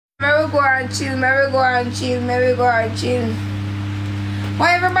Maybe go and chill, maybe go and chill, maybe go and chill.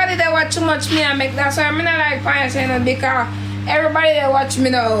 Why everybody that watch too much me and make that's why I'm not like fine saying because everybody that watch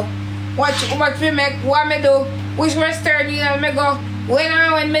me now. Watch me make what me do, which restaurant me go,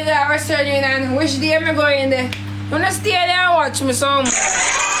 when me go to restaurant and which day me go in there. When I stay there and watch me some.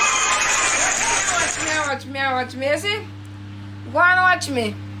 Watch me, you see? Go and watch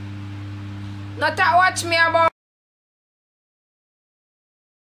me. Not that watch me about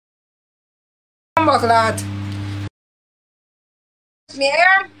bucklet. Me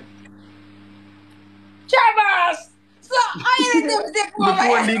here? Trabass! So, I need them to take over.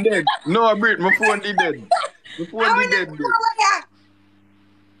 My phone is dead. No, Brit, my phone is dead. My phone is dead, Brit.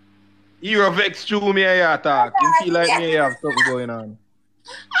 You're vexed through me here talk. You feel like me have something going on.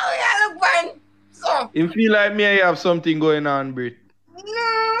 Oh yeah, look fine. So. You feel like me have something going on, Brit.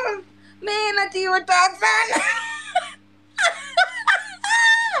 No, me not even talk, son.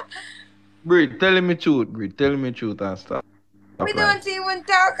 Brit, tell me truth, Brit. Tell me truth and stuff. We don't even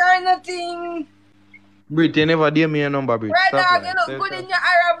talk or nothing. Brit, you never gave me a number, Brit. Right dog, you look good in your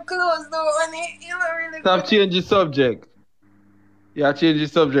Arab clothes though, honey. You look really good. Stop changing subject. You change the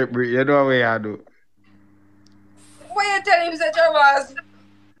subject, Brit. You know what I do. Why you tell him such a boss?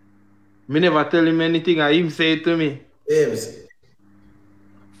 Me never tell him anything, and him say it to me. Babes.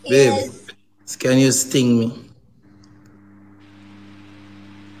 Yes. Babes, can you sting me?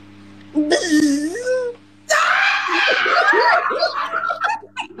 And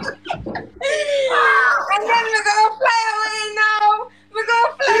then we're gonna fly away now. We're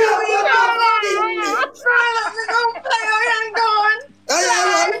gonna fly away now. We're gonna fly away and gone.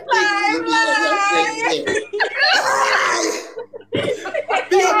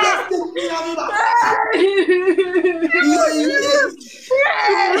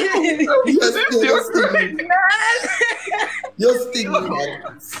 You're sting me,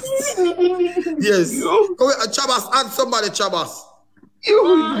 man. Yes. Come here, Trabass, add somebody, Trabass.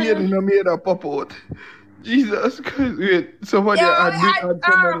 You invading a made a pop out. Jesus Christ, wait. Somebody add somebody.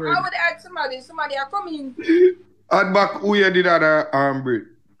 I would add somebody. Somebody are coming. Add back who you did that Brit.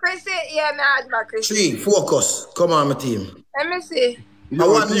 Chrissy, yeah, me add back Chrissy. 3, focus. Come on, my team. Let me see. I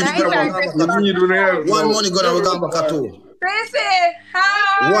want you to one money gun and we go back at 2. Chrissy,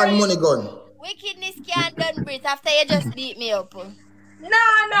 hi. One money gun. Wickedness can't done, Brit, after you just beat me up. No. We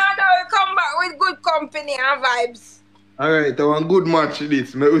come back with good company and vibes. Alright, I want good match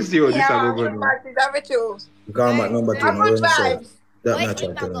this. Let see how this Yeah, go good matches, have it too. Come back number 2. Good vibes. That Wait, match it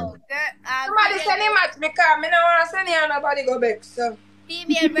I'm a telling go. you. Somebody send him match because I don't want to send him and nobody go back. So.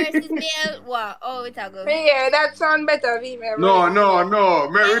 Female versus male, what? Oh, it a go. Yeah, that sound better, female. No.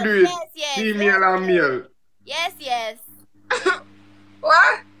 Mary do it. Yes. Female and male. Yes.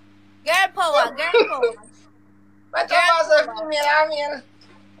 What? Girl power. What about female and male?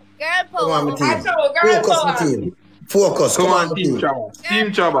 Girl Come on, my power. team. Girl Focus, my power. team. Focus. Come on, Team Trabass.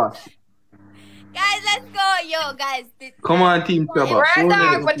 Team Trabass. Guys, let's go, yo, guys. Come on, Team Trabass. Right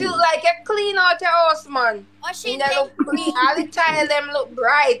dog, but you look like you clean out your house, man. Oshin, You look clean. All the tile them look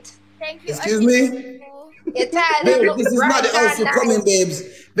bright. thank you. Excuse Oshin. me? Your tile them Babe, look this is bright. not the house you're and coming, nice. babes.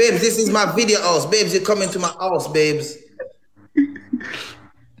 Babes, this is my video house. Babes, you're coming to my house, babes.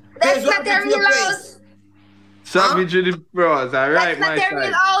 That's Babes, not welcome their to your real place. house. Savage with the bros. Alright, That's not my their real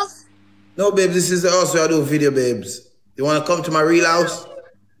side. house. No, babes, this is the house where I do video, babes. You want to come to my real house?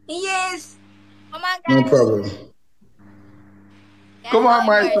 Yes. Come on, guys. No problem. Guys, Come on,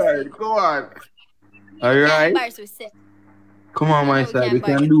 my embarrass. side. Come on. Can't Alright. embarrass with sex. Come on, my No, side. can't We can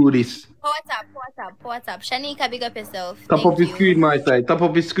embarrass. do this. What's up? Shanika, big up yourself. Top Thank of the you. screen, my side. Top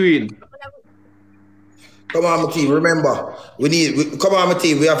of the screen. Come on, my team. Remember, come on, my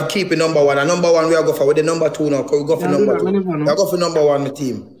team. We have to keep it number 1. And number 1, we are go for. With the number 2 now. We go for number 2. We go for number 1, my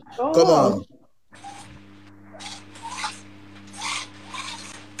team. Come on.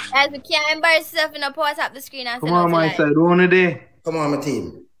 Guys, we can't embarrass yourself in a pause up the screen and Come send out on, the my light. side. One a day. Come on, my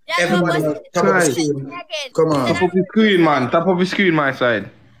team. Just Everybody, go top of the Right. screen. Come on. Top of the screen, man. Top of the screen, my side.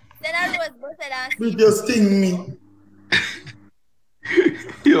 Send out those busted and You just sting me.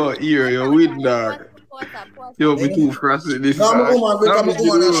 Yo, yo, weed dog. Yo, be too frustrated this No, I'm a man. woman. I'm a Savage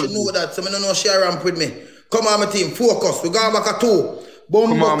woman. I with should the know bros. that. So I don't know she ramp with me. Come on, my team. Focus. We go back at 2. Bomb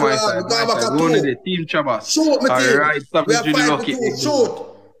Come on, my buckle. side. We go back at One a 2. day. Team Trabass. Shoot, my team. Alright, stop We it are with the 5 lucky. to 2. Shoot.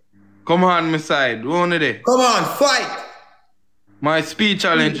 Come on, my side. One a day. Come on, fight. My speed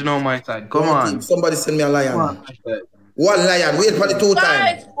challenge now, my side. Come on. Somebody send me a lion. Come on, my side. One lion. Wait for the 2 times.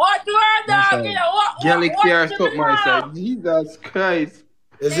 Guys, what you are dog? You know, what Galaxy or you something, my know? side. Jesus Christ.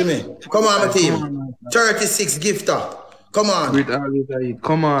 You see me? Come on, my team. 36 gifter. Come on. With all this,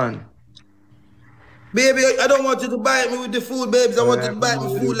 come on. Baby, I don't want you to bite me with the food, babes. I want you to bite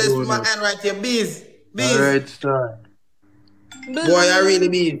me foodless with my hand right here. Bees. Bees. Alright, star. Boy, I really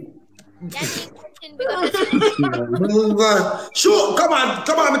bees. Sure, come on,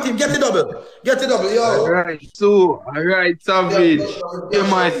 my team. Get the double. Get the double, yo. Alright, Savage. Hear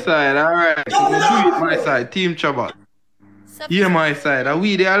my side, alright. Do it my side, Team Trabass. Hear my side. Are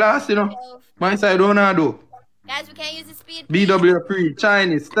we there last, you know? My side, Ronaldo. Guys, we can't use the speed. BW Free,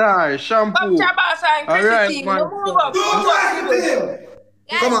 Chinese, Star, Shampoo. Alright, man.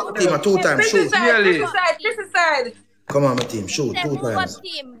 Come on, my team, 2 times. Shoot. Really? This side. Come on, my team. Shoot 2 times.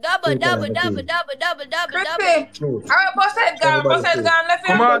 Double. Alright, both sides gone. Left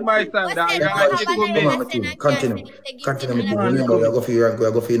Come on, my side. Come on, my team. Continue, my team. Remember, we go for your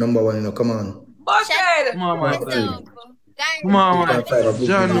number 1, you know. Come on. Both sides. Come on, my side. Come on, my side.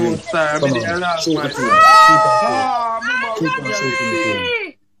 John, star. Come on. Shoot, my team. Keep on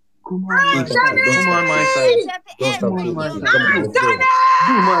shooting, my team. Come on, my side. Don't stop shooting, my team. Come on, let's go.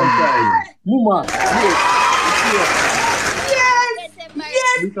 Do my side. Muma.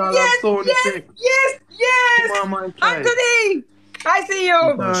 Yes. Come on, my side. Anthony, I see you.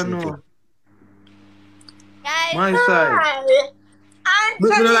 No. Guys, My side.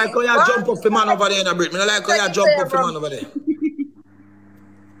 Brit, me no like how you jump up the man over there, Brit. Me no like how you jump up the man over there.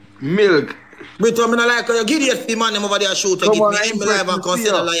 Milk. Brit, me no like how you give the man over there shoot. Give me him live and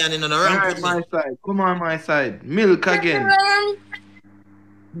consider lion in a rank with me. My side. Come on, my side. Milk again.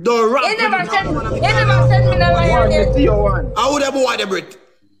 Don't rank You never with me. send me the lion. How would that boy there, Brit?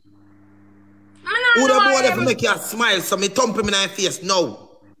 Who that boy there for make you smile so me thump him in the face now?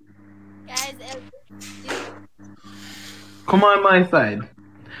 guys, Come on, my side.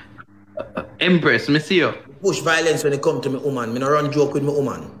 Empress, me see you. Push violence when it come to me woman. Me no run joke with me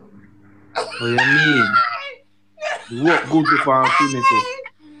woman. What you mean? What good before I'm finishing?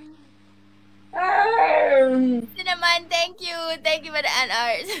 Cinnamon, thank you for the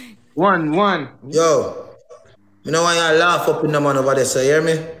honors. One. Yo, me know why you laugh up in the man over there, so you hear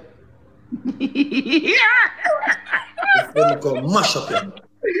me? Let me come mash up him.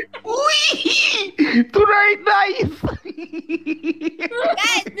 Tonight, nice. Guys,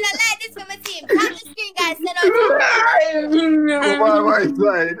 we don't like this for my team. Tap the screen, guys. Send out to Come on, my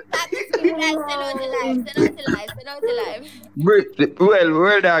side. Tap the screen, guys. Send out to live.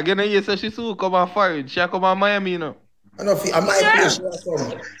 Well, dog, you know, you say she soon come on foreign. She come on Miami, you know. I know, I might place you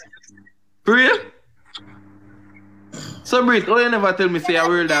come. For real? So, Brit, why you never tell me say a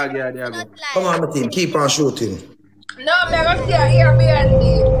real dog here, there go? Come on, my team, keep on shooting. No, I'm going to stay Airbnb.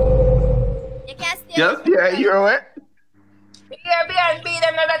 You can't stay. Yes, yeah, you're what? Airbnb,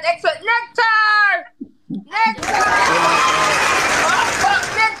 them know that excellent. Nectar!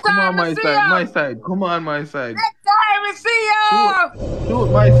 Come on, my side. Come on, my side. Nectar, we see you! Shoot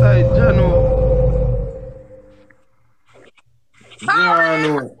my side, Jano.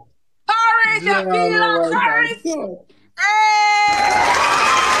 Jano. Paris, you feel on Paris!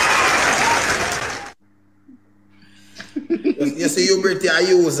 You see, you, Brit, you're a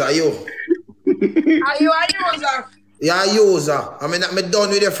user, you. Are you a user? You're a user. I mean, I'm done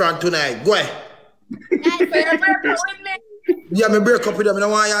with your friend tonight. Go ahead. Yeah, me break up with them. I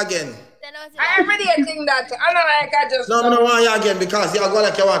don't want you again. I am really think that. I know like I just. No, I don't want you again because you go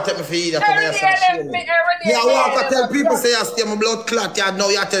like you want to take me for either. Yeah, I want to tell people say I stay my blood clot. Yeah, now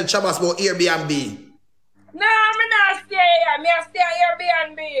you tell Trabass about Airbnb. No, I'm not stay here. I stay at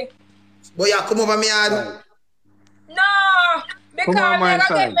Airbnb. But you come over me and... No, because I'm going to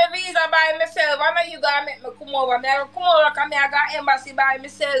get my visa by myself. I know you going to make me come over. I'm going to come over because I got embassy by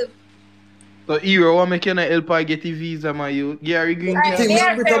myself. So, Hero, what make you help her get the visa, my you? Gary Green? I think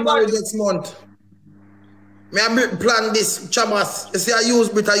I'm married next month. Me and plan this, Trabass. You see, I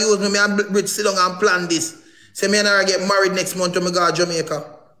use me. Me and Brit sit down and plan this. Say me and I get married next month when I go to Jamaica.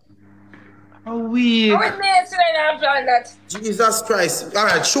 Oh, weird. I would make sure I plan that. Jesus Christ. All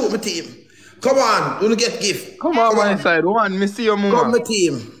right, shoot my team. Come on, don't get gift. Come on, my side. One, me see your mama. Come my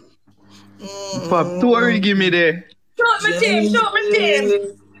team. Pop, 2 already give me there. Shoot my team.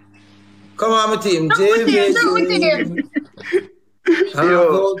 Come on, my team. Shoot my team.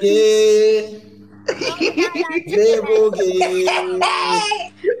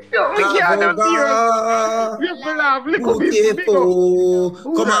 Come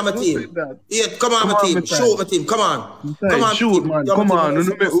on, my team. Yeah, come on, my team. Shoot my team. Come on. Come on, shoot, man. Come on. You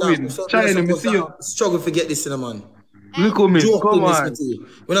know win. China, me see you. Struggle to get this in, man. Look at me. Come on.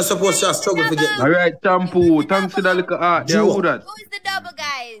 We're not supposed to struggle to get this. All right, shampoo. Thanks for that little art. Yeah, who that? Who is the double,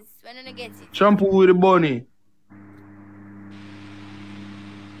 guys? When I get it. Shampoo with the bunny.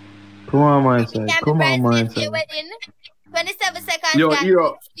 Come on, my side. Come on, my side. 27 seconds.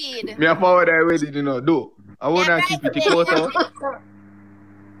 Yo, speed. Me a forward I ready, you know. Do. I wanna keep it close out.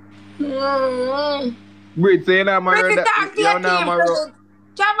 Brit, say now, Mario. You're now, Mario.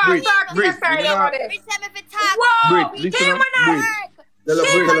 Trabass, talk to your side over there. Brit, listen up. Brit. Lelo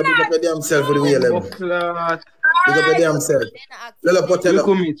Potelo, big up your damn self for the way, Lelo. Big up your damn self. Lelo Potelo. Look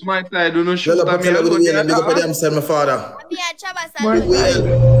at me, it's my side, do not shoot Lelo at me. Potelo with the way, big up your damn self, my father. Wheel.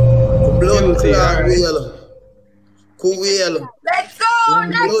 Blood clot wheel. Cool wheel. Let's go,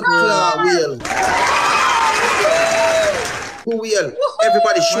 Blood clot wheel. Cool wheel.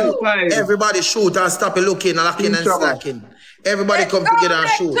 Everybody shoot. Everybody shoot and stop looking and locking and slacking. Everybody come together and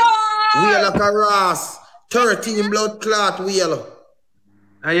shoot. Wheel like a ras. 13 blood clot wheel.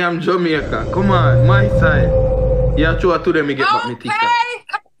 I am Jamaica. Come on, my side. You have to them, me get back me ticket.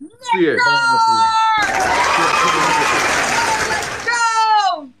 Here. Let's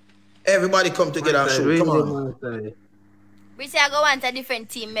go. Everybody come together and shoot. Come on. We say I go want a different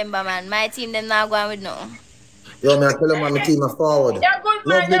team member, man. My team, them not going with no. Yo, man, I tell them my team are forward.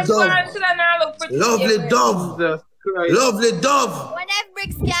 Lovely dove. Lovely dove. Lovely dove. When that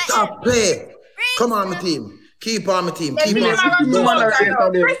bricks get stop play. Come on, my team. Keep on, my team. Keep on.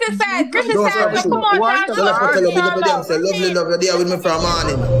 Chrissy said, come on. Lovely dove. You're there with me for a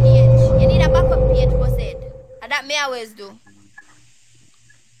morning. You need a backup page, boss it. And that me always do.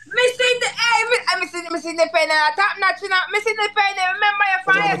 Missing the pen and I tap not missing the pen and remember your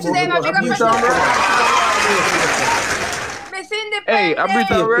fire today and I missing the pen. Hey, I'm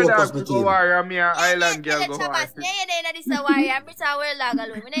Britta Red Dog go warrior, me an island girl go warrior.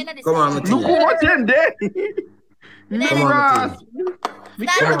 Come on, my team. Look what you there. Come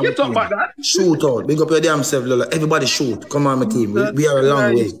on, get up at that. Shoot out. Big up your damn self, Lola. Everybody shoot. Come on, my team. We are a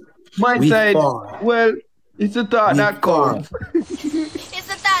long way. My side, well, it's a thought that counts. It's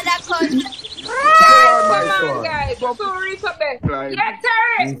a thought that counts. Come on, guys. So reach up there. Yeah,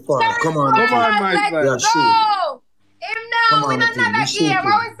 Terry. Come on, my side. Yeah, shoot. Him now, we don't have that game.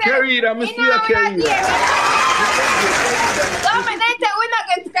 Carry it, I'm a steal carry it. Dominated, we not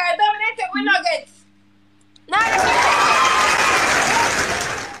get scared. Dominated, we not get.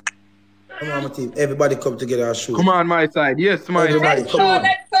 Come on, my team. Everybody come together and shoot. Come on, my side. Yes, my everybody, side.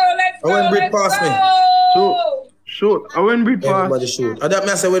 Let's go. I went Brit past me. Shoot. I went Brit past. Everybody shoot. I that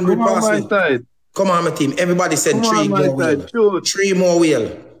means I went Brit past me. Side. Come on, my team. Everybody send Come 3 more wheel. 3 more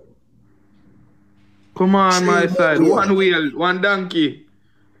wheel. Come on, my side. 1 wheel, 1 donkey.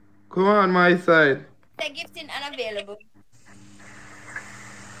 Come on, my side. The gifting unavailable.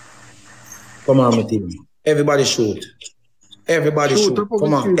 Come on, my team. Everybody shoot. Everybody shoot.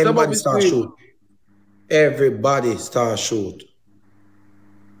 Come on. Everybody start shoot. Everybody start shoot.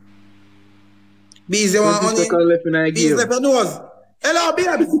 Bees, you want money? Bees, left your nose. Hello,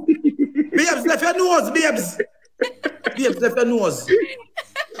 babes. Babes, left your nose, babes. Babes, left your nose.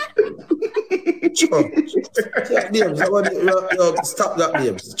 Babes, stop that,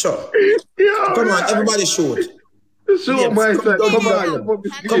 babes. Come on, everybody shoot. Shoot, my side.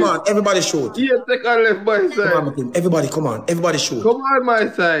 Come on, everybody shoot. Yeah, take a left, my side. Come on, my team. Everybody, come on. Everybody shoot. Come on, my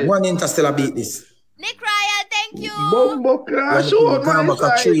side. 1 interstellar beat this. Nick Ryan, thank you. Bumbo crash, shoot, my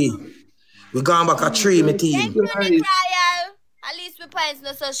side. We're going back a 3, my team. Thank you, Nick Ryan. At least we points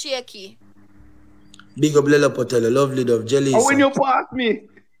not so shaky. Big up Lela Potelo, lovely dove, jelly. Oh, when you pass me.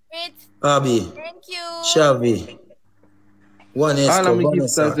 Great. Abby. Thank you. Shavi. 1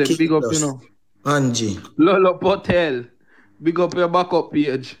 Esco, big up, you know. Angie. Lolo Potel. Big up your backup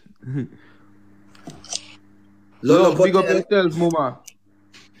page. Lolo big up yourself, Mama.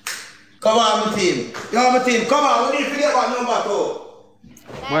 Come on, my team. Yo, my team, come on. We need to get one number 2.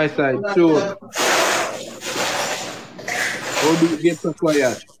 My side, sure. How do you get so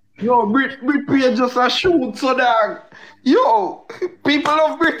quiet? Yo, Brit page just a shoot, so dog. Yo, people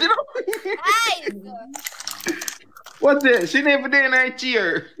love Brit, you know? Nice. What's it? She never did in her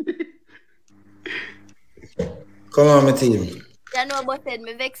cheer. Come on, my team. You know about it,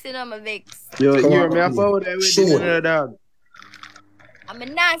 me vexing or me vex. Yo, you're me a forward with dog. I'm a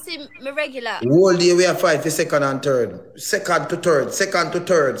Nancy, me regular. Whole day we are fight for 2nd and 3rd. 2nd to 3rd, 2nd to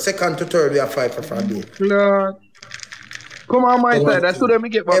 3rd, 2nd to 3rd we are fight for Friday. Lord. Come on, my side. That's what me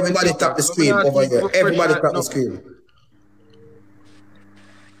get back. Everybody tap the screen over here. Everybody tap the screen.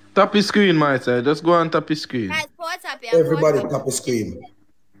 Tap the screen, my side. Just go and tap the screen. Guys, everybody tap the screen.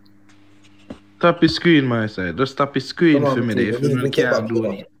 Tap the screen, my side. Just tap the screen for me there. If you can't do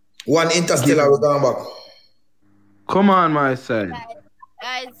it. 1 interstellar, we're going back. Come on, my side.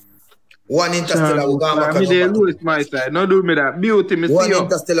 Guys. 1 interstellar, we're going back. Me there, Louis, my side. No do me that. Beauty, me see you. 1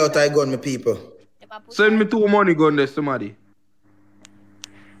 interstellar out I gun, my people. Send me 2 money gun there, somebody.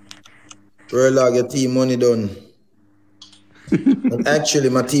 Relax, your team money done. But actually,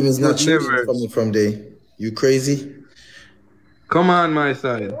 my team is not shooting for me from there. You crazy? Come on, my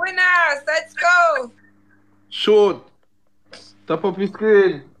side. Winners, let's go. Shoot. Top of the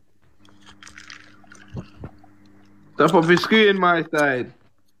screen. Top of the screen, my side.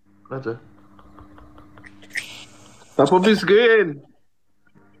 Gotcha. Top of the screen.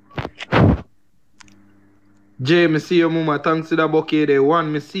 Jay, me see you, mama. Thanks to the bouquet there.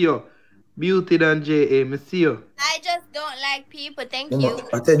 One, me see you. Beauty than J.A., me see you. I just don't like people. Thank mama, you.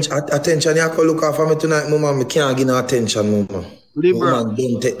 Attention, you have to look out for me tonight, mama. I can't give no attention, mama. Libra. Mama,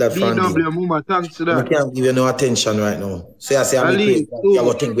 don't take that from me. BW, mama. Thanks to that. I can't give you no attention right now. So I say, I'm going to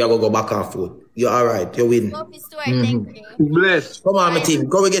think we are going to go back and forth. You're all right. You win. Thank you. Bless. Come on, my team.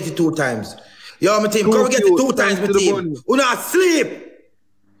 Go and get it 2 times. Yo, my team. Go and get it 2 times, my team. You not sleep.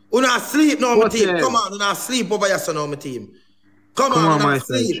 You not sleep now, my team. Come on, you not sleep over here, so now, my team. Come on, my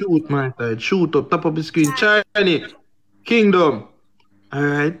side. Shoot, my side. Shoot up top of the screen. Shiny. Kingdom. All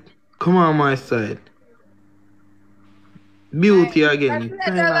right. Come on, my side. Beauty again.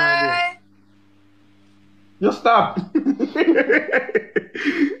 Just stop.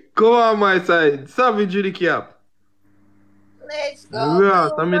 Come on, my side. Savage with the cap. Let's go.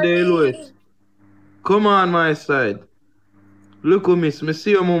 Right, I'm in the lowest. Come on, my side. Look at me. Me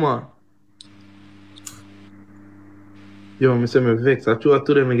see you, mama. Yo, me say me vex. I try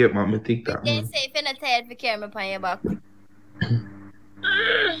to them get my TikTok. They say if you're not tired, we carry me on your back.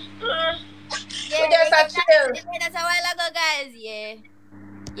 Yeah, that's a while ago, guys.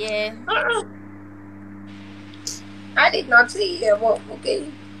 Yeah. I did not see you, but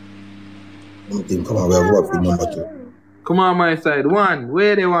okay. Come on, we have work with number 2. Come on, my side. 1.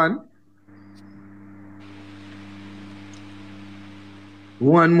 Where they 1?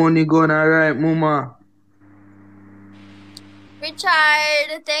 1 money gone, alright, mama.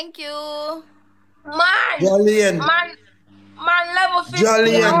 Richard, thank you. Jolien. Man, level 50.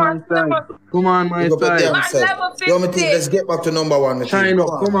 Jolien. Come on, my side. Man, level 50. Yo, my team, let's get back to number 1. Shine up,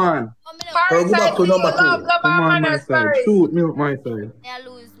 come on. Go back to number 2. Come on, my side. Shoot me up, my side.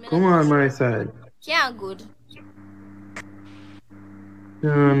 Come on, my side. Yeah, good.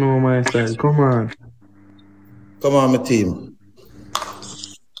 Yeah, no, my side. Come on. Come on, my team.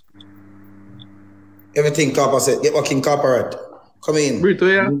 Everything Copper said. Get working corporate. Come in. Brito,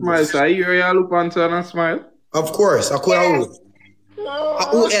 you smile, sir. You look on and smile. Of course. I could have.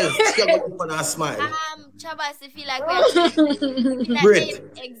 Who else? You go up and smile. Trabass, feel like we're Brit.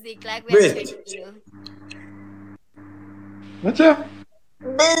 exit, like Brit. What's up?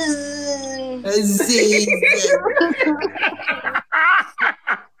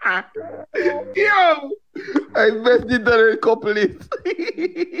 Yo, I invested in a couple of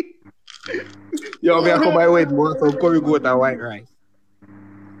Yo, me I come my way, boy. So curry goat and white rice.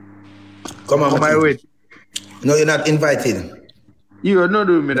 Come on, my way. No, you're not invited. You're not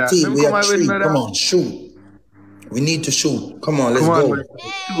doing me that. Team, we are 3. Come on, shoot. We need to shoot. Come on, let's go.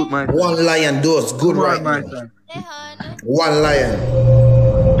 Shoot, my 1 lion does good right now. 1 lion.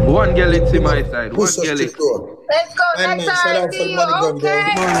 1 girl it's in my side. 1 girl it's. Let's go. Next time. See you.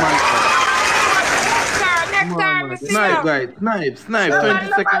 Okay. Next time. Snipe, guys. Snipe.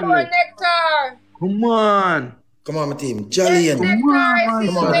 20 seconds left. Come on. Come on, my team. Jolien.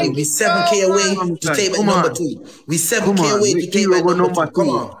 Come on, my team. We 7K away to take back number 2. We 7K away to take back number 2. Come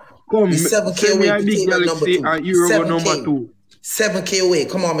on. We 7K away to take back number 2. 7K away.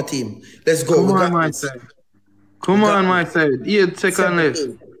 Come on, my team. Let's go. Come on, my side. Come on, my side. 8 seconds left.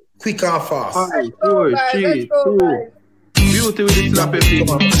 Quick and fast. 5, 4, 3, 2. Beauty with the slap effect.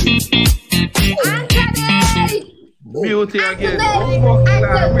 Beauty again.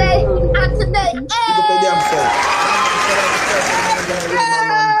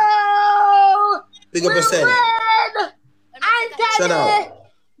 Big up yourself. Shut up.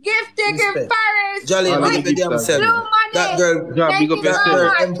 Gifted in Paris. Jolly, big up yourself. That girl, big up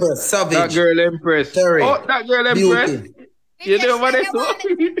yourself. Empress, Savage. That girl Empress. Terry. Oh, that girl Empress. You do over there too?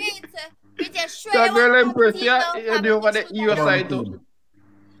 That girl Empress, yeah? You do over there, your side too?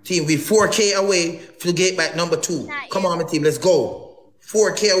 Team, we 4K away to get back number 2. Come on, my team, let's go.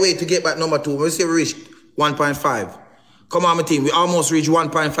 4K away to get back number 2. We see we reached 1.5. Come on, my team, we almost reached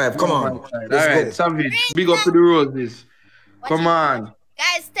 1.5. Come on. Alright, Savage, big up to the roses. Come on.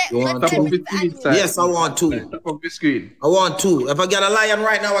 Guys, top of the screen. Yes, I want 2. Top of the screen. I want 2. If I get a lion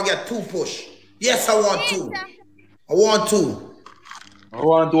right now, I get 2 push. Yes, I want 2. I want 2. I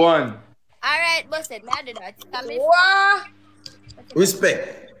want 1. Alright, busted. Now do that. What?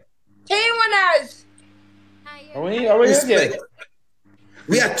 Respect. Team winners. Respect.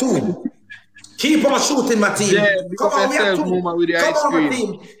 We are 2. Keep on shooting, my team. Yeah, come on, we are 2. Come on, my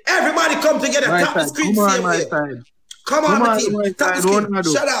team. Everybody come together. Top the screen. Come on, my side. Come on, my team. Tap the screen.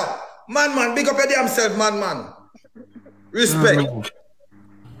 Shut up. Man, big up your damn self, man. Respect.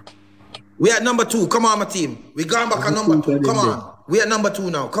 We at number 2. Come on, my team. We gone back at number 2. Come on. We at number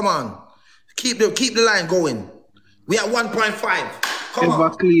 2 now. Come on. Keep the line going. We at 1.5. Come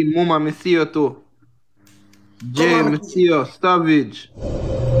on. Clean. Mama, me see you too. James, me see you. Savage.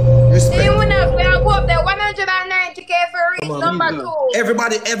 Respect. We are go up there 190K for reach number 2.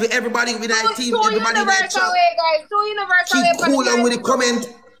 Everybody with our team. Everybody in our chat. Keep cool and with the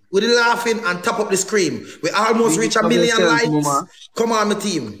comment, with the laughing, and top up the screen. We almost reach 1 million likes. Mama. Come on, my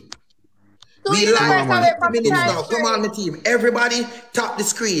team. We live 50 minutes now. Come on, my team. Everybody tap the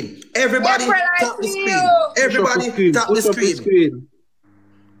screen. Everybody tap the screen. Everybody tap the screen.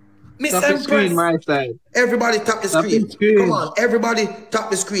 Tap the screen, my side. Everybody tap the screen. Come on, everybody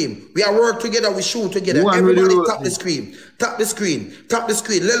tap the screen. We are work together, we shoot together. Everybody tap the screen. Tap the screen. Tap the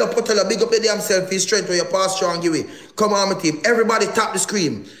screen. Lelo Potela, big up your damn self, his strength where you pass strong give it. Come on, my team. Everybody tap the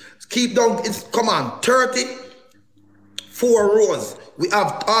screen. Keep down. Come on, 34 rows. We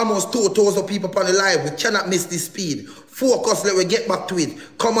have almost 2,000 people on the live. We cannot miss this speed. Focus, let we get back to it.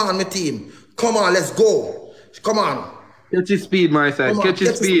 Come on, my team. Come on, let's go. Come on. Catch your speed, my side. Catch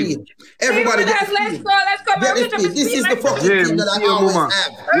your speed. Everybody get the speed. Let's go. Get the speed. This is the fucking team that I always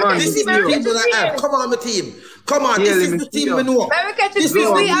have. This is the team that I have. Come on, my team. Come on, this is the team we know. This is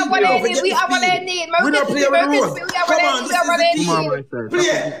we have what they need. We have what they need. We don't play with the rules. Come on, this is the team.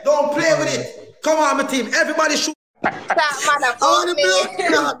 Play. Don't play with it. Come on, my team. Everybody shoot. Stop, man, I want the blood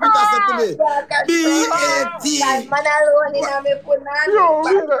clot, B-A-T. Man alone in a me put on. Oh,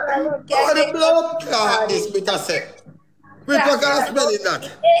 the blood clot is bitter set. We not gonna spell it that.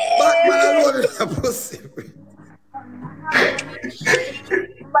 Batman alone in a pussy.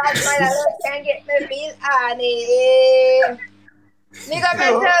 Batman alone can get me feel honey. Nigga,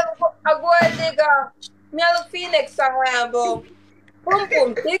 myself, I go and nigga. Me a look Phoenix somewhere, bro. Boom,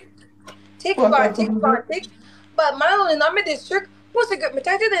 boom, tick. Tick, tick. But man only in my district, pussy grip me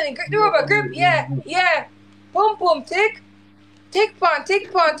tighter than the rubber grip. Yeah. Boom, tick. Tick. But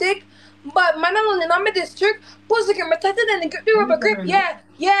man only in my district, pussy grip me tighter than the rubber grip.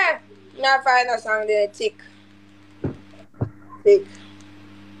 Yeah. Now find a song there, tick.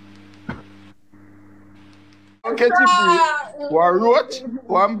 Okay, one roach,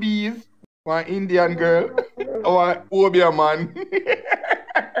 one bees, one Indian girl, one Obia man.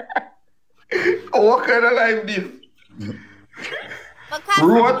 What kind of life this?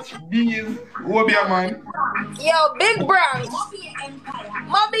 Roach, bees, Obia man. Yo, Big Bronx.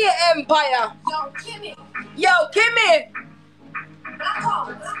 Mobby Empire. Yo, Kimmy.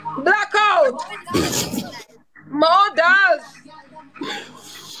 Blackout. Models.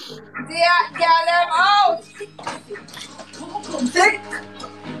 Get them out. Tick.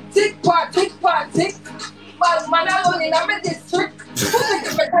 But man, I'm only in my district.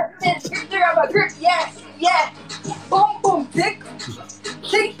 Grip. Yeah. Boom, tick.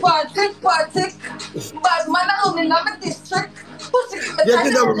 Tick. But man, I'm only in my district. Get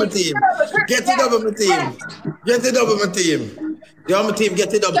it over my team. Get it over my team. The other team,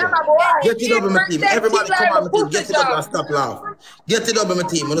 get it over. Get it over my team. Everybody come on my team. Get it over and stop laugh. Get it over my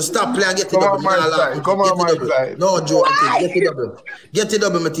team. When you stop playing, get it over. Come on my side. No joke, get it over. Get it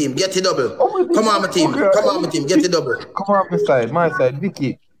over my team. Get it over. Come on my team. Get it over. Come on my side.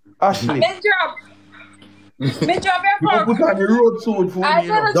 Vicky. Ashley. Mid drop your phone. Put on the road soon for me.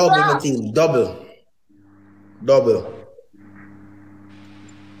 Double my team. Double.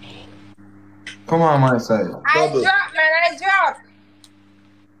 Come on my side. I drop.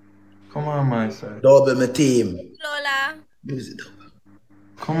 Come on my side. Double my team. Lola. Use it double.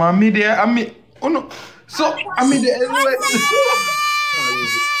 Come on, me there. Oh no. So, I'm in there anyway.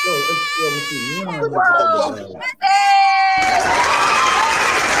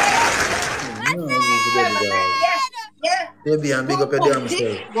 Baby, I'm big up your damn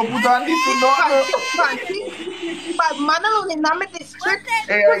self. Go put on this to know. But man alone in my district.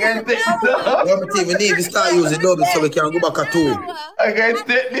 Hey, I can take this off. We need to start using double so we can go back at 2. I can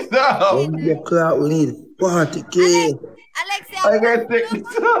take this off. When we get clout, we need 40K. Alexia, I can take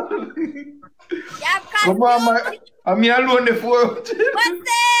this off. Come on, man. I'm here alone the 4. What's it?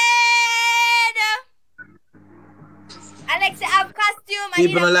 Alexia, have costume.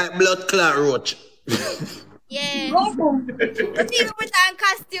 People don't like blood clot roach. Yeah. Let's even put on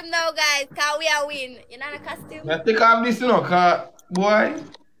costume now, guys. Cause we are win. You know the costume? Let's take off this, cause boy.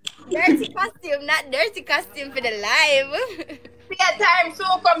 Dirty costume, not dirty costume for the live. Yeah, time so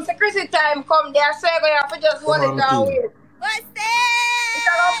come, security time come. They are saying you have to just hold it down with. What's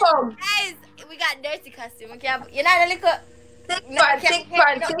that? Guys, we got dirty costume. Okay, you know the little. Tick.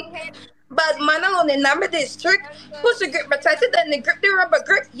 Bad man alone in my district. Pussy grip me tighter than the grip the rubber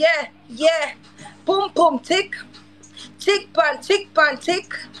grip. Yeah, yeah. Boom, boom, tick. Tick, pan, tick, pan,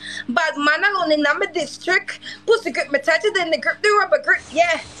 tick. Bad man alone in my district. Pussy grip me tighter than the grip the rubber grip.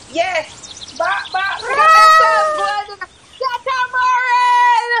 Yeah, yeah. Get a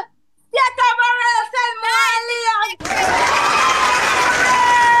Morel! Get a Morel! Send Morel!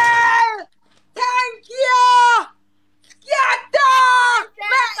 Thank you! Scatter!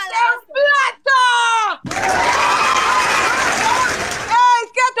 Make them flatter! Hey,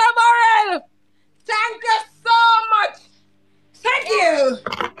 Scatter Morel! Thank you so much! Thank you!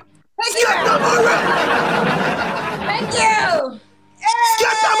 Thank you! Thank you!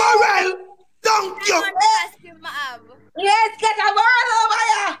 Scatter Morel! Thank you! Yes, Scatter Morel over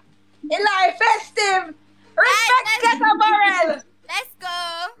here! Eli festive! Respect Scatter Morel! Let's go!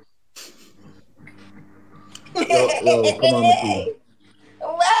 Yo, come on, Matthew.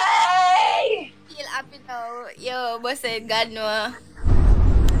 Way! Feel happy now. Yo, boss said God no.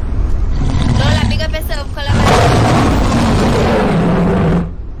 Lola, big up yourself,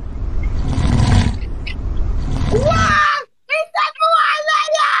 Wow! It's that Morel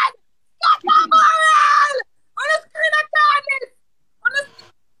lion! Scatter Morel! On the screen of Tardis! On the...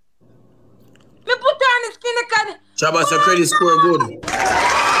 Me put on the screen of Tardis! Trabass, your credit score good.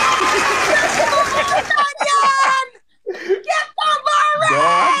 Get the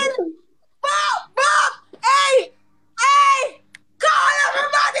Morel! Bop, bop! Hey! Hey! Call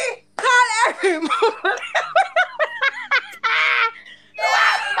everybody! Call everybody!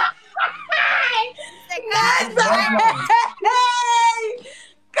 Hey!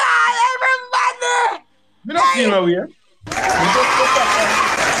 Call everybody! You don't feel no way.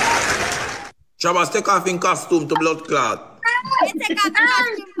 Trabass, take off in costume to blood clot. You take off the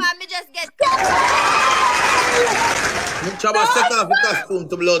costume for me, just get Trabass, take off in costume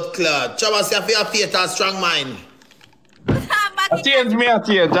to blood clot. Trabass, you have your faith and strong mind. I change me.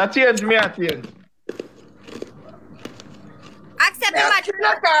 Accept the match.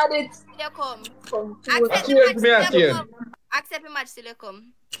 You come. Accept the match till you come. Accept the match till you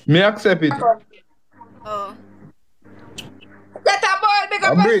come. Me accept it. Oh. Get a boy, big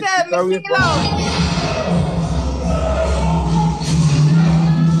up yourself, me sing loud.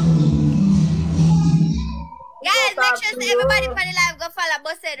 Guys, make sure so everybody on the live go follow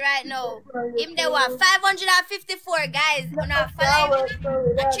Busted right now. Him there was 554 guys. Gonna follow him.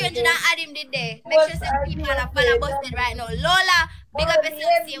 I change and add him the day. Make sure some people are follow Busted right now. Lola, big up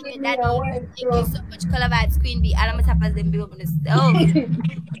yourself, same with Daddy. Thank you so much. Color Vibes, Queen B. All of my tappers them big up on the stove.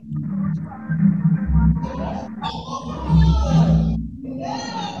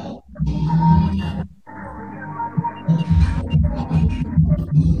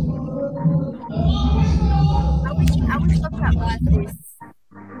 I wish I talk about this.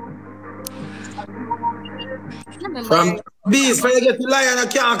 From bees, when you get the lion, I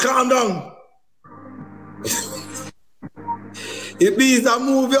can't calm down. If bees that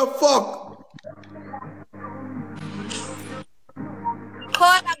move your fuck.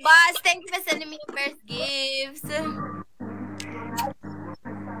 Call the boss. Thank you for sending me your first gifts.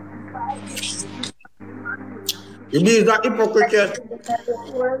 If bees that hypocrite.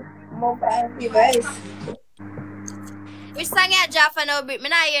 Which song you drop for now, Brit? Me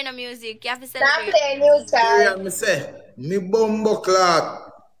not hear no music. You have to celebrate. Not play new song. Yeah, me say, me bumbo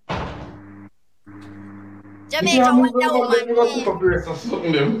clock. Jamaica Wonder Woman.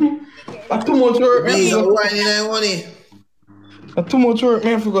 That's too much work, man. Bees are whining and money. That's too much work,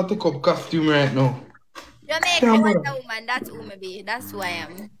 man. I forgot to take up costume right now. Jamaica Wonder Woman. That's who me be. That's who I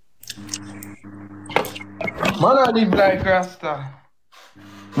am. Man, I live like Rasta.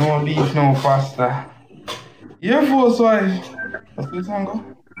 No beef, no pasta. Air Force wife. That's the song go.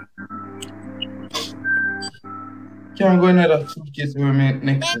 Can't go in that suitcase we make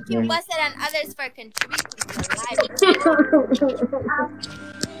next. Thank you, Busted and others for contributing to the live.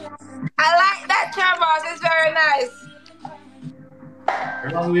 I like that Trabass. It's very nice.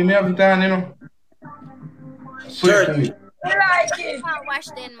 We may have time, you know. Sweet to me. I like it. Can't wash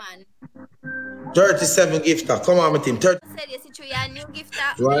then, man. 37 gifter. Come on, my team. 30. Said you see your new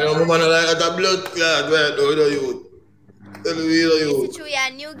gifter. Why no man like that blood clot? Where do you? Tell me you. You see your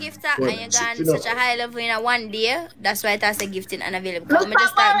new gifter and you got such a high level in a one day. That's why it has a gifting unavailable. Because I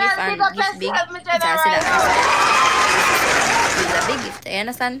just start gift and gift big. It has that. It's a big gift. You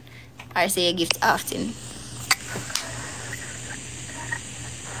understand? Or say a gift often.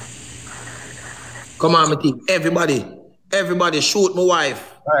 Come on, my team. Everybody shoot my wife.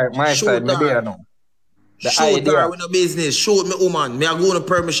 Alright, my shoot side, maybe I know. Shoot her with no business. Shoot me woman. Me a go on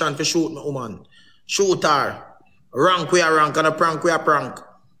permission for shoot me woman. Shoot her. Rank we a rank and a prank we a prank.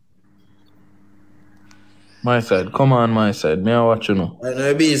 My side. Come on, my side. Me I watch you know. Right now,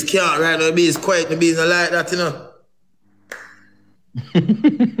 the bees can't. Right now, the bees quiet. The bees not like that, you know.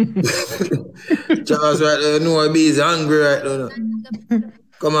 Charles right there, know the bees hungry right now.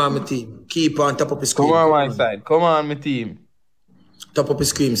 Come on, my team. Keep on top of the screen. Come on, my side. Come on, my team. Top of the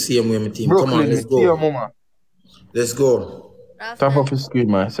screen, same way, my team. Brooklyn, come on, let's go. Your mama. Let's go. Top of the screen,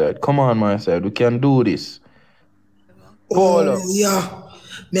 my side. Come on, my side. We can do this. Oh, yeah.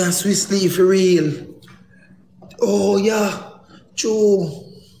 Me a Swiss leaf for real. Oh, yeah. True.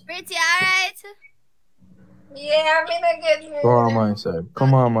 Pretty, alright? Yeah, I'm in a good mood. Come on, my side.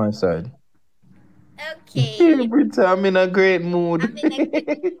 Come on, my side. Okay. Brittany, I'm in a great mood.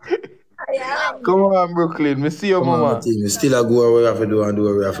 Come on, Brooklyn. Me see your mama. We still a go where we have to do and do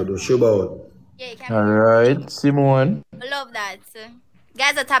what we have to do. Show about. Yeah, you alright, Simone. I love that.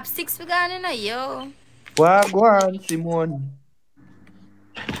 Guys, the top 6 we got in a yo. Go on, Simone.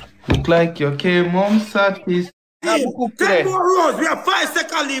 Look like your came home satisfied. 10 more rows. We have 5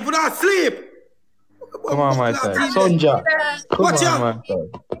 seconds leave. We don't sleep. Come on, my side. Sonja. Come on, my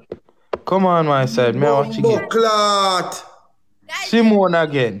side. Come on, my side. Me watch again. Simone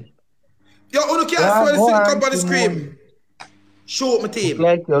again. Yo, who can't swear the city come by the scream? Shoot, my team. Look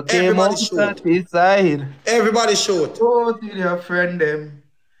like your came home satisfied. Everybody shoot. Go to your friend them.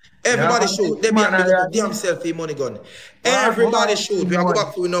 Everybody shoot. They be a damn selfie money gun. Everybody shoot. We are go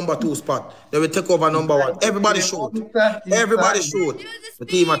back to the number 2 spot. Then we take over number 1. Everybody shoot. Everybody shoot. The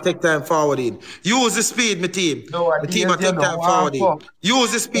team will take time forward in. Use the speed, my team. The team will take time forward in.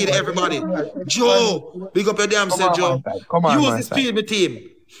 Use the speed, everybody. Joe, big up your damn self, Joe. Use the speed, my team.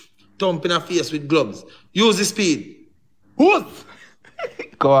 Thump in her face with gloves. Use the speed. What?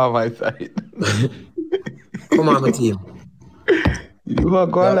 Go on my side. Come on, my team. You are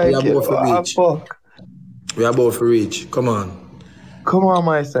going like it. We are both for reach. Come on. Come on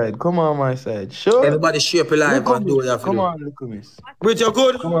my side. Come on my side. Sure. Everybody shape your life and do what you have to do. Come on, look at me. Brit, you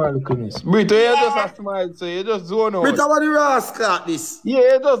good? Come on, look at me. Brit, you just a smile, so you just zone out. Brit, I want the rascal at this.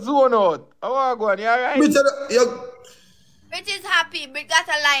 Yeah, you just zone out. I want to go on. You alright? Brit, Brit is happy. Brit got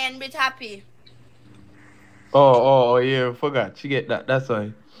a lion. Brit happy. Oh, yeah, forgot. She get that. That's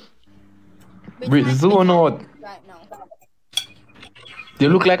why. Brit, zone out. Right now. You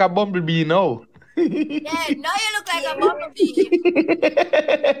look like a bumblebee now. Yeah, now you look like a bumblebee.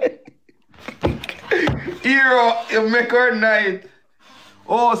 Hero, you make her night.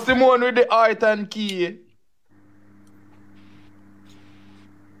 Oh, Simone with the art and key.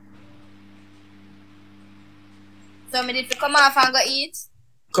 So me need to come off and go eat?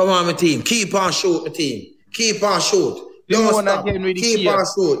 Come on, my team. Keep on shoot, my team. Keep on shoot. Don't stop. Keep on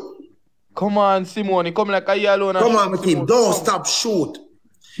shoot. Come on, Simone. Come like a yellow. Come on, my team. Don't stop. Shoot.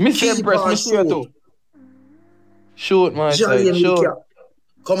 Miss Empress, Miss too. Shoot, my side. Shoot.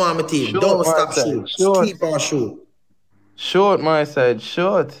 Come on, my team. Shoot, don't stop. Shoot. Keep on shoot. Shoot, my side.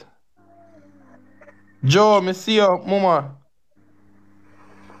 Shoot. Joe, me see you, mama.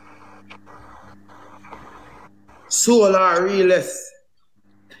 Solar realist.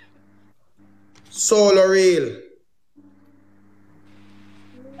 Solar real.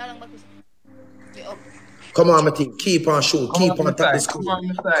 Come on, my team. Keep on shoot. Keep on top of Come on,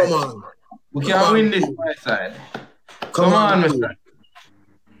 my side. Come on. We can win this, my side. Come on, my side.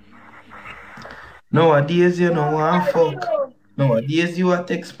 Nowadays, you know what fuck. Nowadays, you are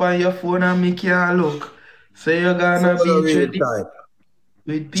text by your phone and make you look. So you're gonna be ready.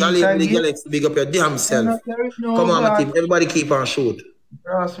 With Charlie, the Galaxy, big up your damn self. Come on, my team. Everybody keep on shoot.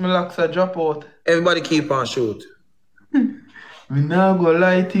 Ross, my locks are drop out. Everybody keep on shoot. We now go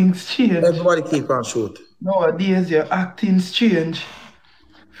lie, things change. Everybody keep on shoot. Nowadays, your acting's change.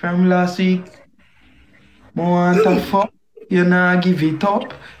 From last week, I want to fuck, you now give it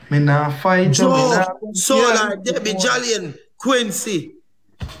up. Me now fight you. Solar, Debbie, Jollian, Quincy.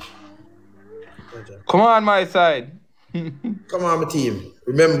 Come on, my side. Come on, my team.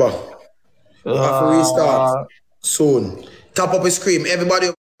 Remember, we have to restart soon. Top up a scream. Everybody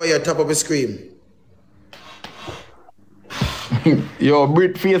over here, top up a scream. Yo,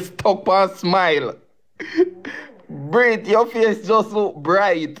 Brit face stuck and smile. Brit, your face just look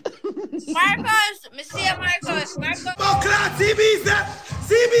bright. Marcus, me see you, Marcus. Oh, class, CB's there.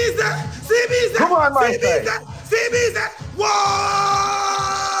 CB's there. CB's there. Come on, my side. CB's there. Why?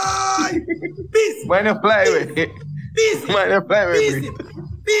 Peace. When you play with it. Busy. When you play with it.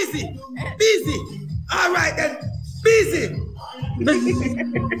 Busy. All right, then. Busy.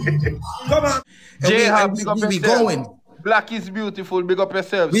 Come on. We going. Black is beautiful, big up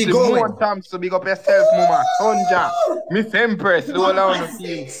yourself. We going. More times to big up yourself, mama. Sonja, Miss Empress, all on the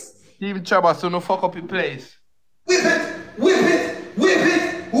team. Team Trabass, so no fuck up your place. Whip it.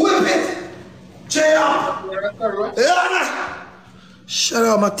 Cheer up. Shout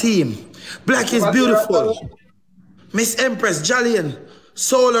out my team. Black is beautiful. Miss Empress, Jalian,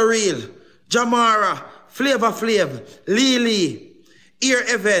 Solar Real, Jamara, Flavor Flav, Lily, Ear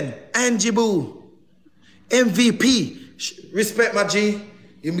Evan, Angie Boo, MVP. Respect my G.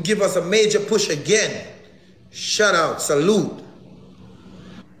 You give us a major push again. Shout out, salute.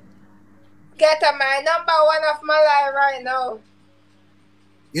 Get a man, #1 of my life right now.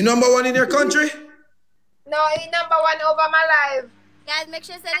 You #1 in your country? No, he #1 over my life. Guys, make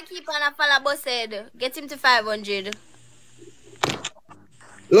sure you keep on a follow Bossed. Get him to 500.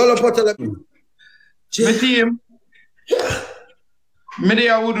 Lola Potala. Me see him. Me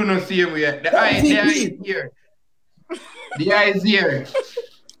there wouldn't see him yet. The eye is here. The eye is here.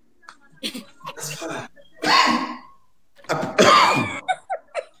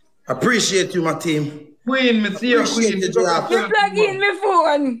 Appreciate you, my team. Queen, me see you, Queen. Me plug in my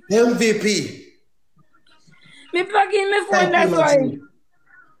phone. MVP. Me plug in my phone, that's why.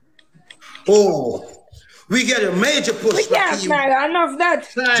 Oh, we get a major push. We can't smile, enough that.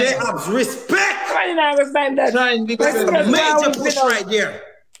 J-Abs, respect. Why not time that? That's a major push right there.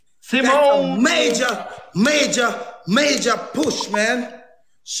 Simone. Major push, man.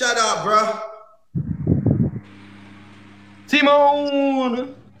 Shut up, bro.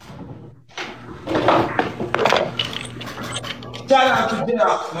 Simone. Shout out to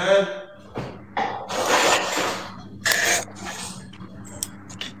J-Abs, man.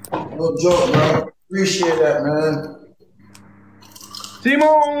 No joke, bro. Appreciate that, man.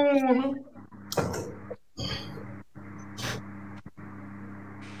 Simone.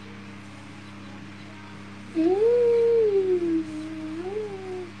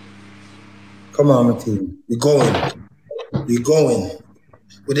 Come on, my team. We're going. We're going.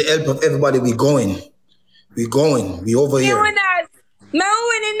 With the help of everybody, we're going. We're going. We over here. Now we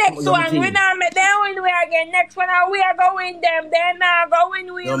win the next one. We now make them win we again. Next one, we are going them. Then now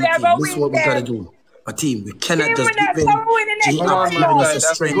going we are going them. This is what we gotta do. My team, we cannot just depend.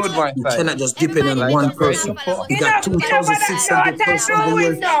 We cannot just depend on one person. We got 2,600 persons over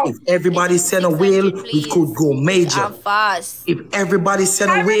here. If everybody send a whale, we could go major. Fast. If everybody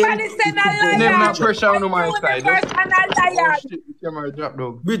send a whale, we could go major. Pressure on my side. Camera drop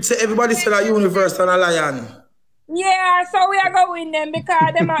though. We'd say everybody send a universe and a lion. Yeah, so we are going them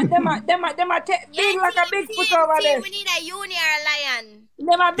because them are big like a big foot over there. We need a uni or a lion.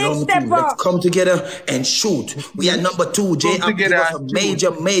 Them are big step up. Let's come together and shoot. We are #2. J-Ab give us a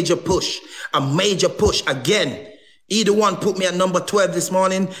major push. A major push again. Either one put me at #12 this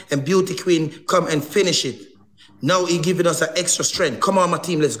morning and Beauty Queen come and finish it. Now he giving us an extra strength. Come on, my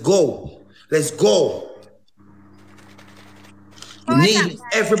team, let's go. Let's go. We need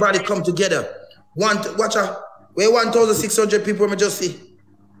everybody come together. Watch out. Where 1,600 people me just see.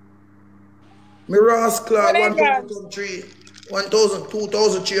 Me Ross Clark, 1,003, 1,000,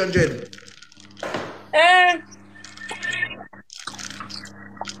 2,300.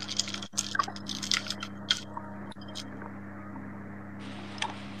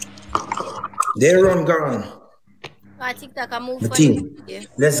 They run gone. The team.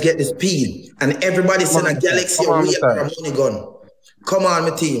 Let's get this speed. And everybody send a galaxy away from money gun. Come on,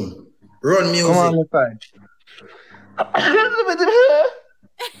 my team. Run music. Come on, my side.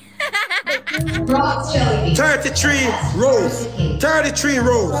 33 rows. 33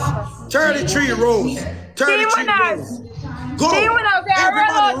 rows. 33 rows. 33 rows. Go.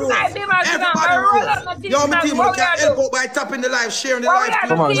 Everybody roll. Everybody roll. Yo, my team, we can help out by tapping the live, sharing the live.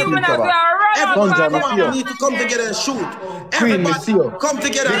 Come on, everybody need to come together and shoot. Everybody come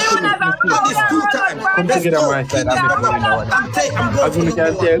together and shoot. On this 2 times. Come together, my side. I'm going to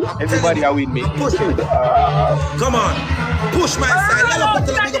tell everybody I win me. Push it. Come on. Push my side.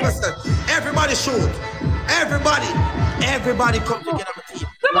 Everybody shoot. Everybody come together, my team.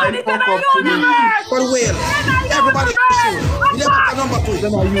 Somebody tell me universe. For the whale. Everybody shoot. We never put #2.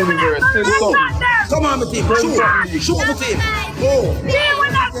 Come on, my team. Shoot, my team. Oh.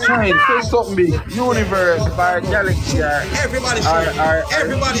 Fine, say something big. Universe, by galaxy. Everybody shoot.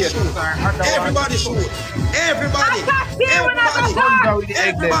 Everybody shoot. Everybody shoot.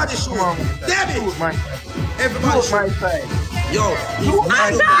 Everybody shoot. Damn it. Everybody shoot. Yo,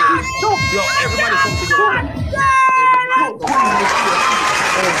 everybody come together.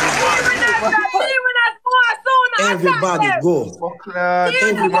 Everybody go.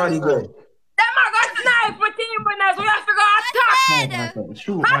 Everybody go. Them are going to snipe for team winners. We have to go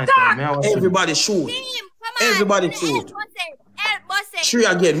attack. Everybody shoot. Everybody shoot. 3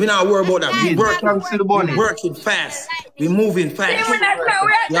 again. We not worry about that. We working fast. We moving fast.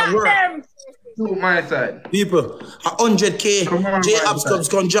 Shoot my side. People, 100K. J Abscom's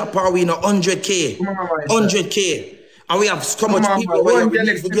gonna drop our win 100K. 100K. And we have so much people where we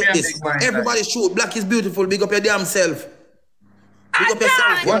need to get this. Everybody shoot. Black is beautiful. Big up your damn self. Big up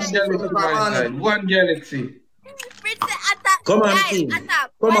yourself. One galaxy. Come on, team.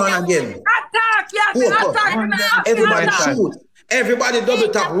 Come on again. Attack, yes, attack. Everybody shoot. Everybody double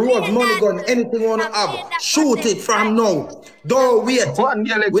tap, Rose, money gun, anything you wanna have. Shoot it from now. Don't wait. One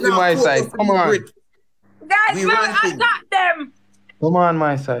galaxy my side. Come on. Guys, we attack them. Come on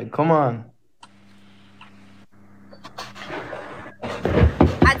my side. Come on.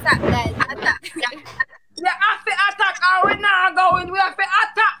 Attack, guys. Attack. We have to attack or we're not going. We have to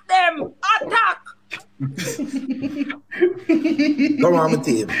attack them. Attack. Come on, my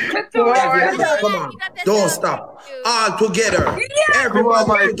team. Come on. Don't stop. All together.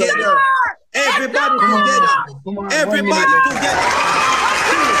 Everybody together. Everybody together. Everybody together.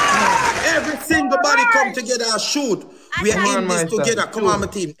 Every single body come together and shoot. We are in this together. Come on, my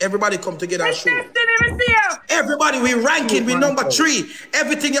team. Everybody come together and shoot. Everybody, we ranking. We number 3.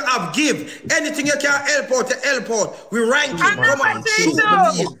 Everything you have, give. Anything you can help out, to help out. We ranking. Come on, shoot,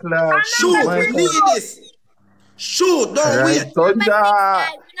 my team. Shoot. We need this. Shoot. Don't wait.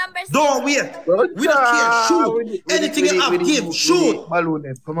 Don't wait. We don't care. Shoot. Anything you have, give. Shoot.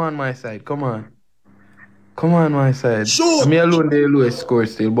 Come on, my side. Come on. Come on, my side. Shoot. Me alone the lowest score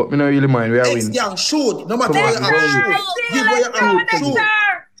still, but me not really mind. We are winning. Shoot. No matter what you have, shoot. Give where you have, shoot.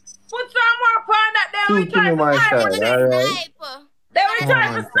 Put some more upon that. They will try to snipe. Alright. They will try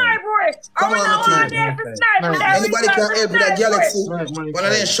to snipe, boy. Come on, anybody can help with that galaxy. One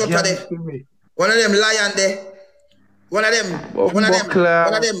of them shot at there. One of them lion there. One of them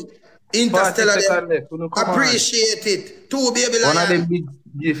interstellar there. Appreciate it. 2 baby lion. One of them big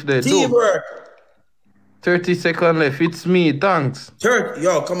gift there. Teamwork. 30 seconds left. It's me. Thanks.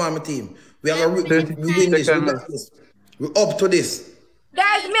 Yo, come on, my team. We win this. We're up to this.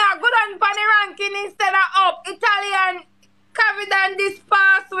 Guys, me a good on the ranking instead of up. Italian covered on this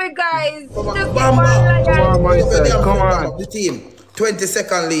pass with guys. Come on, my side. Come on. The team. 20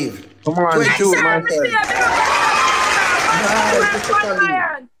 second leave. Come on, shoot my side.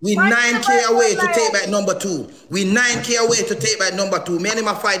 We 9K away to take back number 2. We 9K away to take back number 2. Me and him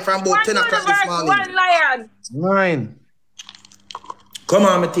a fight from about 10 o'clock this morning. 1 lion. 9. Come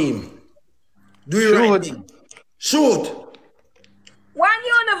on, my team. Do you right thing. Shoot. 1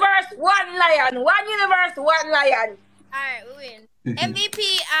 universe, 1 lion. 1 universe, 1 lion. Alright, we win. MVP,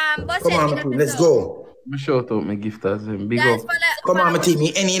 come on, my team. Let's go. Me shout out my gifters and big up. Come on, my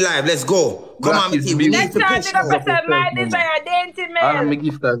team. Any live. Let's go. Come on, my team. We need to push now. My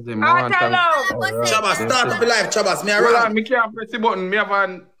gifters them. Trabass, start up the live, Trabass. Me around. Hold on, me can't press the button. Me have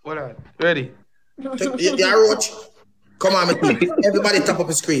one. Hold on. Ready? Yeah, Roach. Come on, my team. Everybody tap up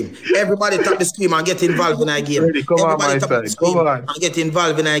the screen. Everybody tap the screen and get involved in our game. Ready, come everybody on, tap up the screen and get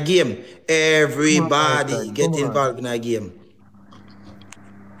involved in our game. Everybody get involved in our game.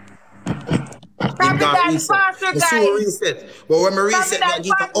 Reset. Well, when I reset, I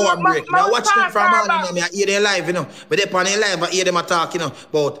give an hour break. Now watch them from morning, I hear them live, you know. But they on their live, I hear them talk, you know.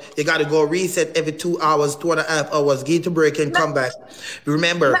 But you gotta go reset every 2 hours, 2.5 hours, get to break and come back.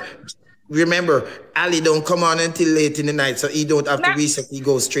 Remember, Ali don't come on until late in the night, so he don't have to reset, he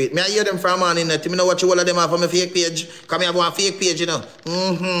goes straight. Me I hear them from morning, you know what you all of them have on my fake page. Come here, I want a fake page, you know.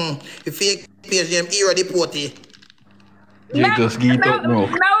 The fake page, them hero deported. You just give up now.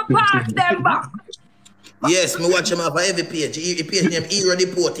 Now pass them back. Yes, me watch him off of every page. He page name Hero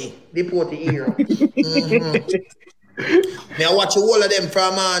Deported. Deported Hero. Me I watch all of them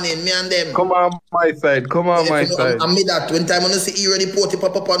from morning, me and them. Come on my side, come on my side. I'm me that. When time when you see Hero Deported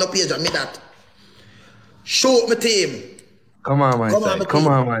pop up on the page, I'm me that. Shoot my team. Come on my side, come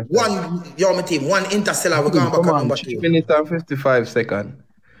on my side. My team, 1 interstellar, we're going back on number 2. 2 minutes and 55 seconds.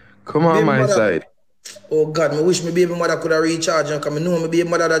 Come on my side. Oh God, I wish my baby mother could have recharged, because I know my baby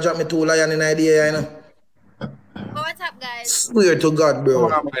mother that dropped me 2 lion in idea, you know. What's up, guys? Swear to God, bro.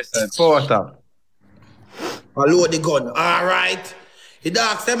 Come on my side, forward up. I load the gun, alright. The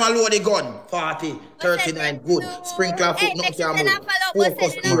dogs them a load the gun. 40, 39, good. Sprinkler foot, no can move.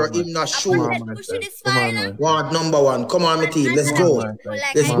 Focus hero, him not shoot. Want number 1. Come on, my team, let's go.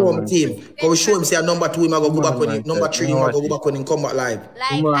 Let's go, my team. Because we show him say number 2, him a go back on it. Number 3, him a go back on him, come back live.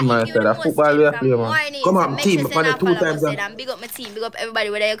 Come on, my side, a football we are playing, man. Come on, team, upon the 2 times. Big up my team, big up everybody,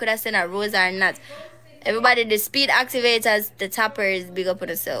 whether you could have sent a rose or not. Everybody, the speed activators, the tappers, big up on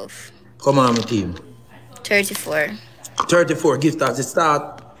yourself. Come on, my team. 34. 34, gift as it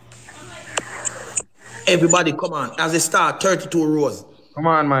start. Everybody, come on. As it start, 32 rows. Come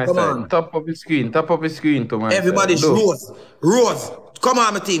on, my side. Top of the screen to my Everybody's side. rows. Rows. Come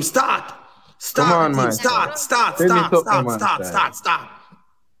on, my team. Start. Start. Come on, man. Start.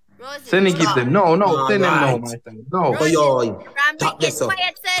 Send it, give them. No, send them now, my son. No. Oh, yo. Tap this up.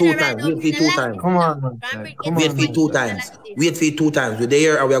 2 times. Wait for you 2 times. Come on, man. Wait for you 2 times. Wait for you 2 times. We're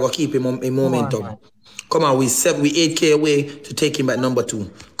there and we're going to keep him in momentum. Come on, we 8K away to take him at number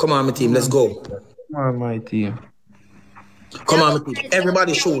 2. Come on, my team. Let's go. Come on, my team. Come on, my team.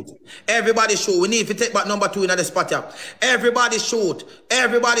 Everybody shoot. Everybody shoot. We need to take back number 2 in the spot here. Everybody shoot.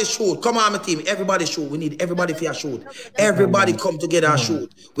 Everybody shoot. Come on, my team. Everybody shoot. We need everybody for a shoot. Everybody come together and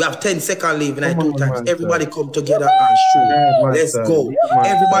shoot. We have 10 seconds leave in 2 times. Everybody come together and shoot. Let's go.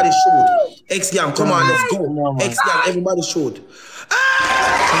 Everybody shoot. X-Gang, come on, let's go. X-Gang, everybody shoot.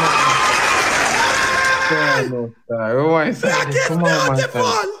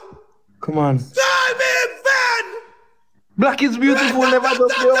 Come on. Black is beautiful, never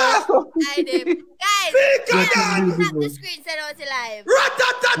does I did. Guys, tap the screen, send out live.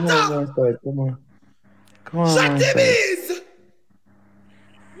 Ratatata! Come on. Shut the bees!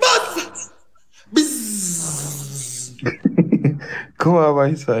 Buzz! Buzz! Come on,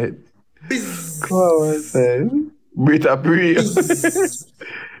 my side. Buzz! Come on, my side. Britta Priya.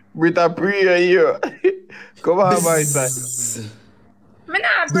 Britta Priya here. Come on, my side. I'm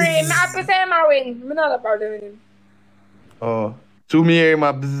not pray. I'm happy to say I win. I'm not about to win. Oh, to me here,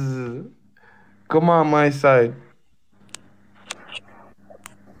 my bzzz. Come on, my side.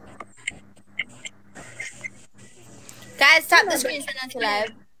 Guys, tap the screen, send out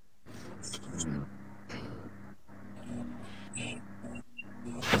live.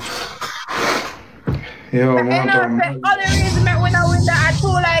 Yo, You know, the other reason I win that I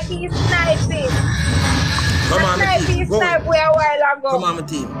feel like he's sniping. Come on, my team. Snipe way a while ago. Come on, my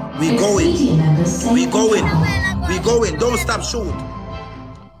team. We going. Don't stop shoot.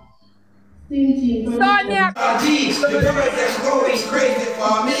 Sonia. The girls are going crazy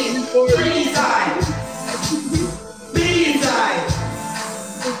for me. B-side.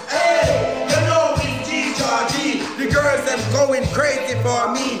 Hey, you know it's G-G. The girls are going crazy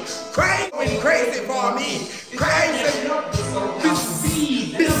for me. Crazy for me. Crazy.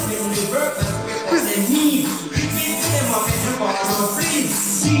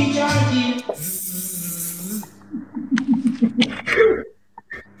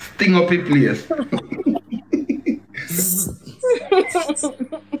 Sting up your place.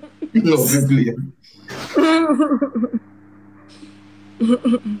 Sting up your place.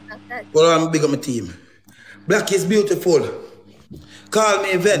 Well, I'm big on my team. Black is beautiful. Call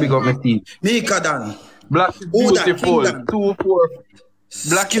me Ven. Big up my team. Mika Dan. Black is beautiful. 2-4.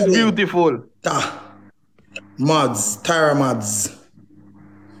 Black is beautiful. Mods. Tyra Mods.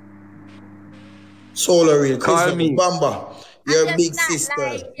 Solar Real. Call me. Bamba. Your big sister.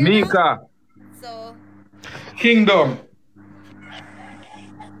 Like, Mika. So. Kingdom.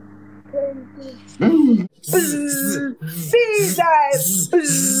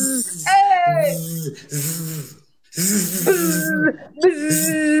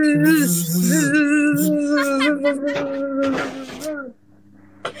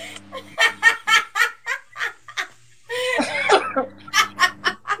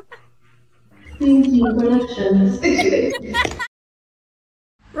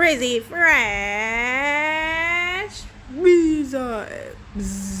 Rizzy Fresh. B-side.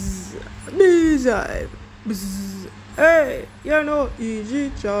 B-side. Hey, you know,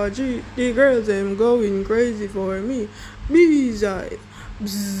 EG Chargy, the girls them going crazy for me. B-side.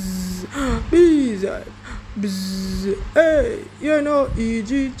 B-side. Hey, you know,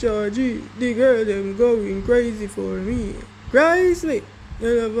 EG Chargy, the girls them going crazy for me. Crazy.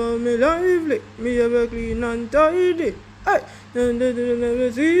 You never me lively, me ever clean and tidy. Hey, and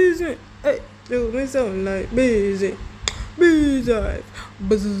never sees me. Hey, do me sound like busy. B-side.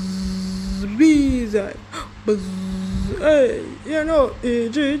 B-side. Hey, you know,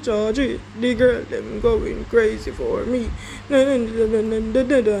 E.G. Chargy, the girl them going crazy for me. Give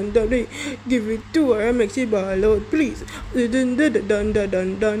it to her and make she ball out, please.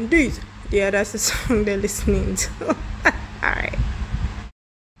 This. Yeah, that's the song they're listening to. Alright.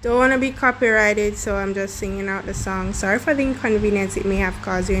 Don't want to be copyrighted, so I'm just singing out the song. Sorry for the inconvenience it may have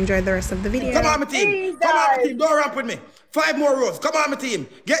caused you. Enjoy the rest of the video. Come on, my team. Come on, my team. Don't ramp with me. 5 more rows. Come on, my team.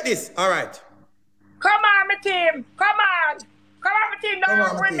 Get this. All right. Come on, my team. Come on. Come on, my team. Don't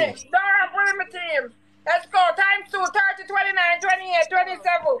ramp with me. Don't ramp with my team. Let's go. Times 2, 30, 29, 28,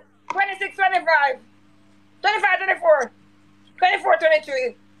 27, 26, 25, 25, 24, 24,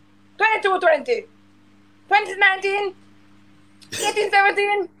 23, 22, 20, 20, 19, 18,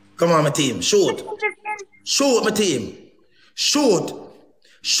 17. Come on, my team. Shoot. Shoot, my team. Shoot.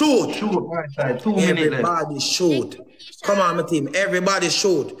 Shoot. Shoot my side. 2 minutes. Everybody shoot. Come on, my team. Everybody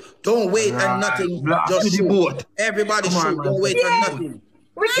shoot. Don't wait on nothing. Just shoot. Everybody shoot. Don't wait on nothing.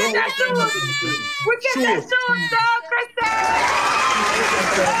 We get that shoot. We get that shoot, Chrissy.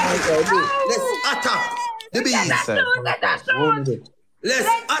 Let's attack the bees. Let's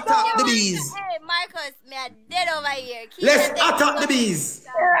attack the bees. Hey, Marcus, me are dead over here. Let's attack the bees.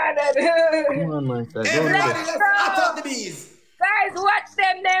 Come on, my side. Everybody, let's attack the bees. Guys, watch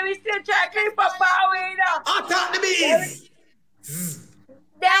them there. We still try to creep up our way now. Attack the bees.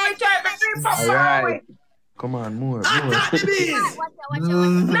 Then we try to creep up our way. Come on, more. Attack the bees. Watch out. No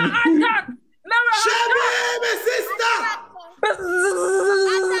attack. No Shabby, my sister.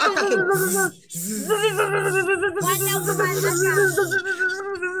 Attack him.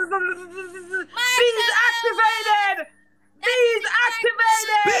 Bees activated. Bees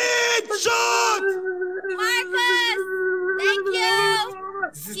activated. Big shot. Marcus, thank you.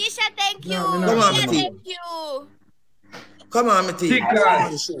 Keisha, thank you. Come on, Keisha, my team. thank you. Come on, my team.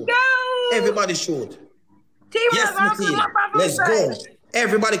 Everybody shoot. Everybody shoot. Yes, my team. Let's go.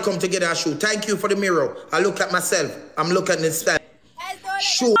 Everybody come together and shoot. Thank you for the mirror. I look at myself. I'm looking at this time.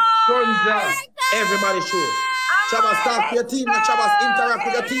 Shoot. Everybody shoot. Trabass, start for your team. Trabass, interact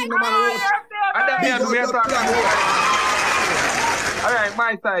with your team. No man what. Alright,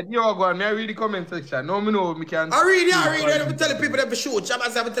 my side. You all go on. May I read the comment section? No, me know me can. I read it. I'm telling people that we shoot.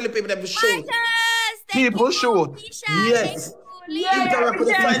 Trabass, I'm telling people that we shoot. People shoot. Yes. Interact with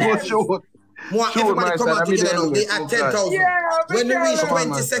the people shoot. Everybody come out together now. They at 10,000. When we reach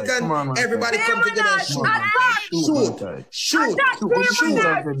 20 seconds, everybody come together and shoot.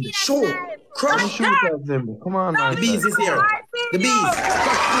 Shoot. Crush. Come on, man. The bees is here. The bees.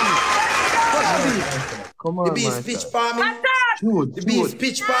 Crush the bees. Come on, the bees pitch for me. The bees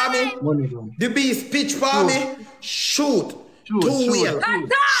pitch for me. The bees pitch for me. Shoot. Two wheel.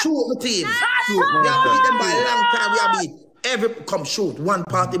 Shoot the team. We have beat them by a long time. We have beat. Come shoot. One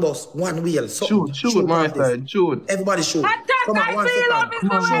party bus, one wheel. So, shoot my side. Shoot. Everybody shoot. Come on, 1 second.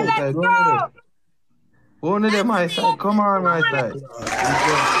 Come on, my side. One of them, my side. Come on, my side. We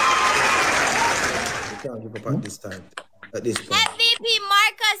can't give up at this time. At this point. MVP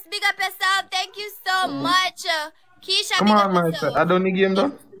Marcus, big up yourself. Thank you so much. Keisha, come big on, up my yourself. side. I don't need game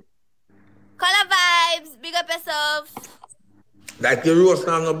done. Color vibes, big up yourself. Like the roast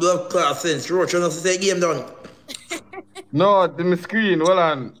now, no blood class since roast, you know, say game done. No, the my screen. Hold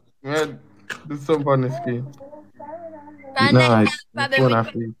on. Man, there's something on the screen. Nah,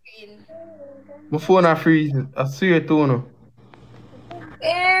 my phone a freeze. I see it too now.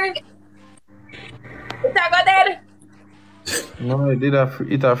 It's a go dead. No,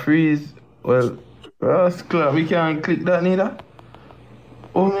 it a freeze. Well, that's clear. We can't click that neither.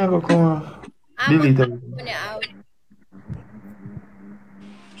 Oh, me go come off. Delete it.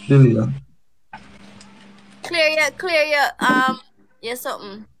 Delete it. Clear your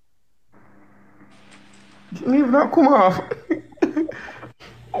something. Leave that come off.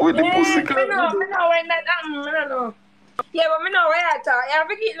 With the pussy club. Me know when that happen. Me know. Yeah, but me know where I talk. You have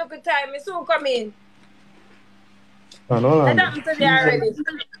to keep looking time. Me soon come in. That happened today already.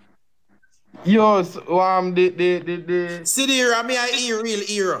 Yo, the see the era, me I hear real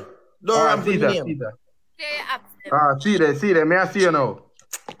era. Don't run for the name. See that. May I see you now?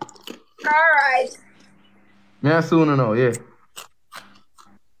 Alright. May I soon know, yeah.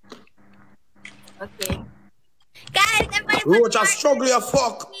 Okay. Guys, everybody. Roach, I struggle your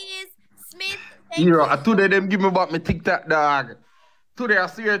fuck. Smith, Hero, today them give me back my TikTok dog. Today I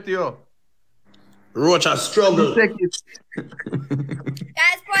see it to you. Roach, I struggle. Guys,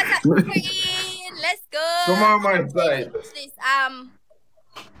 pause up the screen. Let's go. Come on, my side.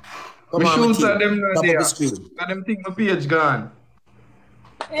 Come on, shoes are them not there. And them think my page gone.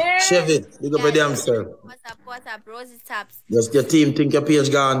 Chevy, look up at them, sir. What's up, Rosy Taps? Just your team think your page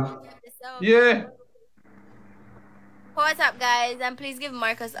gone. Yeah. What's up, guys? And please give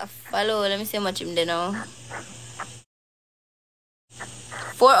Marcus a follow. Let me see how much him there now.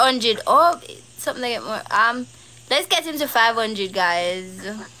 400. Oh, something like more. Let's get him to 500, guys.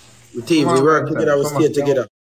 The team, we work together, we stay together.